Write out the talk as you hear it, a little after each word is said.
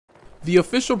The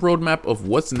official roadmap of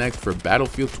what's next for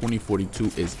Battlefield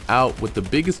 2042 is out, with the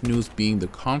biggest news being the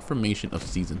confirmation of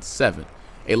Season 7.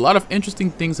 A lot of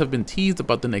interesting things have been teased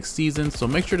about the next season, so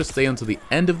make sure to stay until the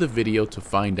end of the video to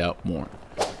find out more.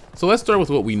 So let's start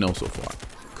with what we know so far.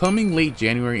 Coming late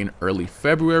January and early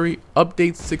February,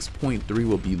 Update 6.3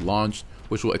 will be launched,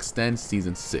 which will extend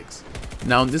Season 6.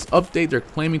 Now in this update, they're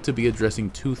claiming to be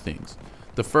addressing two things.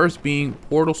 The first being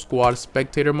Portal Squad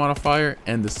Spectator modifier,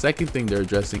 and the second thing they're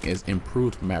addressing is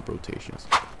improved map rotations.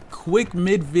 Quick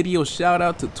mid-video shout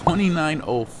out to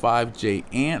 2905J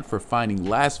Ant for finding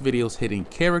last video's hidden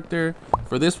character.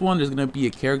 For this one, there's going to be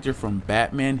a character from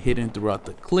Batman hidden throughout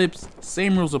the clips.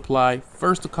 Same rules apply.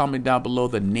 First to comment down below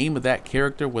the name of that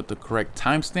character with the correct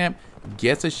timestamp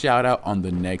gets a shout out on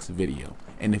the next video.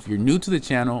 And if you're new to the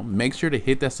channel, make sure to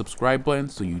hit that subscribe button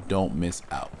so you don't miss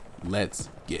out. Let's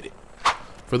get it.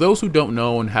 For those who don't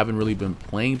know and haven't really been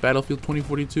playing Battlefield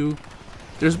 2042,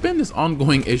 there's been this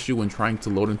ongoing issue when trying to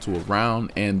load into a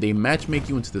round, and they matchmake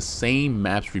you into the same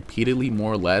maps repeatedly,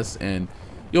 more or less, and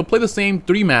you'll play the same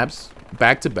 3 maps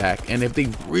back to back, and if they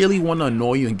really want to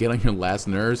annoy you and get on your last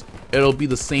nerves, it'll be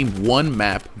the same 1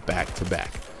 map back to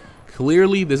back.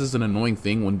 Clearly, this is an annoying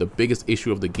thing when the biggest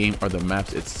issue of the game are the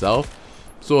maps itself.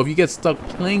 So if you get stuck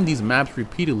playing these maps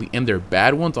repeatedly and they're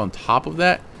bad ones on top of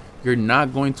that, you're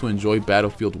not going to enjoy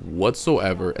Battlefield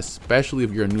whatsoever, especially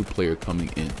if you're a new player coming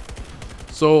in.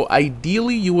 So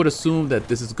ideally, you would assume that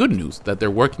this is good news, that they're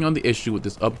working on the issue with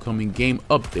this upcoming game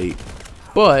update,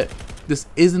 but this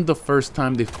isn't the first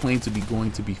time they've claimed to be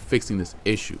going to be fixing this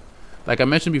issue. Like I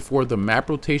mentioned before, the map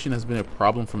rotation has been a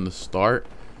problem from the start,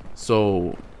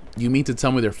 so you mean to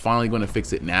tell me they're finally going to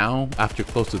fix it now, after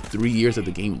close to 3 years that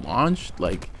the game launched?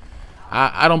 Like,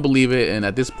 I don't believe it, and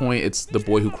at this point, it's the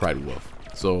boy who cried wolf.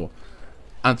 So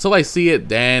until I see it,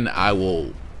 then I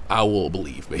will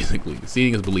believe, basically.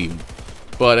 Seeing is believing.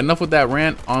 But enough with that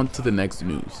rant, on to the next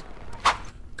news.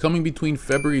 Coming between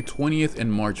February 20th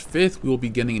and March 5th, we will be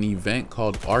getting an event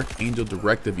called Archangel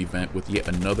Directive event with yet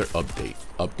another update,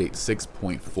 Update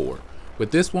 6.4.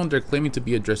 With this one, they're claiming to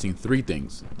be addressing 3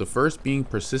 things. The first being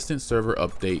persistent server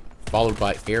update, followed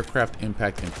by aircraft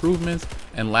impact improvements,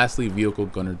 and lastly vehicle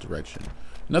gunner direction.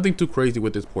 Nothing too crazy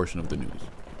with this portion of the news.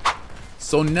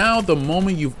 So now the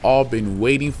moment you've all been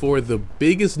waiting for, the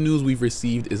biggest news we've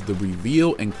received is the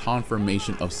reveal and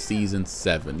confirmation of Season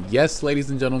 7. Yes, ladies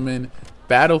and gentlemen,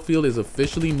 Battlefield is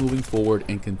officially moving forward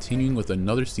and continuing with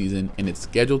another season, and it's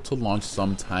scheduled to launch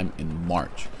sometime in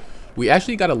March. We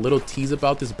actually got a little tease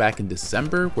about this back in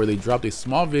December, where they dropped a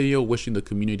small video wishing the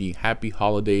community happy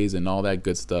holidays and all that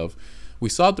good stuff. We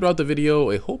saw throughout the video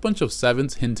a whole bunch of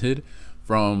 7s hinted,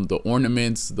 from the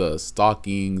ornaments, the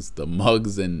stockings, the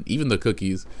mugs, and even the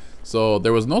cookies. So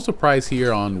there was no surprise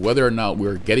here on whether or not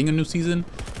we're getting a new season.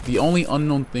 The only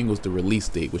unknown thing was the release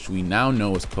date, which we now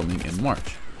know is coming in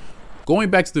March.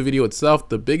 Going back to the video itself,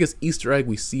 the biggest Easter egg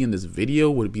we see in this video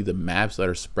would be the maps that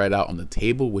are spread out on the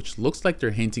table, which looks like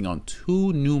they're hinting on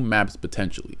 2 new maps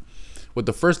potentially, with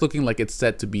the first looking like it's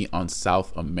set to be on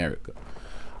South America.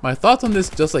 My thoughts on this,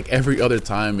 just like every other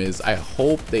time, is I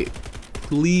hope they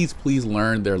please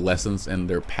learn their lessons and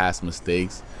their past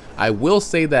mistakes. I will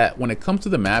say that when it comes to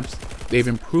the maps, they've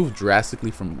improved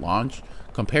drastically from launch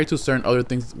compared to certain other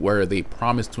things where they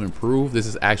promised to improve. This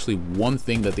is actually one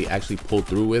thing that they actually pulled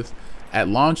through with. At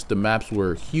launch, the maps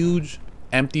were huge,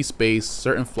 empty space,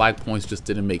 certain flag points just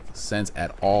didn't make sense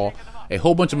at all, a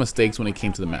whole bunch of mistakes when it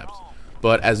came to the maps.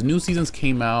 But as new seasons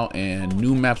came out and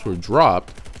new maps were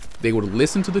dropped, they would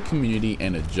listen to the community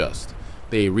and adjust.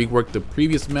 They reworked the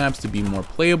previous maps to be more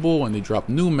playable, and they dropped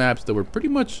new maps that were pretty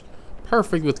much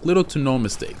perfect with little to no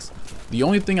mistakes. The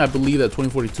only thing I believe that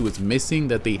 2042 is missing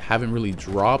that they haven't really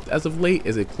dropped as of late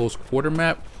is a close quarter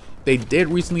map. They did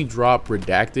recently drop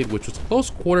Redacted, which was close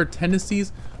quarter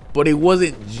tendencies, but it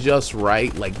wasn't just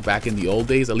right like back in the old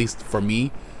days, at least for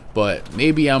me. But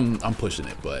maybe I'm pushing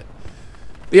it, but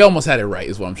they almost had it right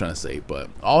is what I'm trying to say. But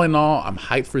all in all, I'm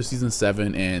hyped for Season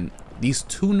 7, and these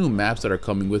 2 new maps that are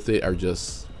coming with it are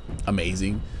just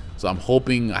amazing. So I'm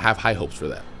hoping, I have high hopes for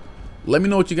that. Let me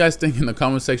know what you guys think in the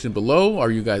comment section below.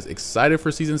 Are you guys excited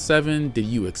for Season 7? Did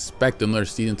you expect another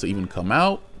season to even come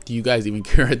out? Do you guys even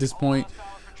care at this point?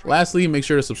 Lastly, make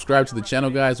sure to subscribe to the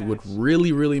channel, guys. It would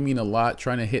really mean a lot,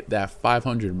 trying to hit that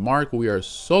 500 mark. We are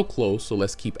so close, so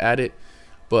let's keep at it.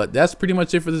 But that's pretty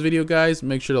much it for this video, guys.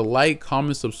 Make sure to like,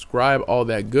 comment, subscribe, all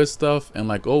that good stuff. And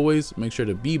like always, make sure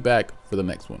to be back for the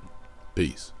next one.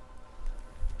 Peace.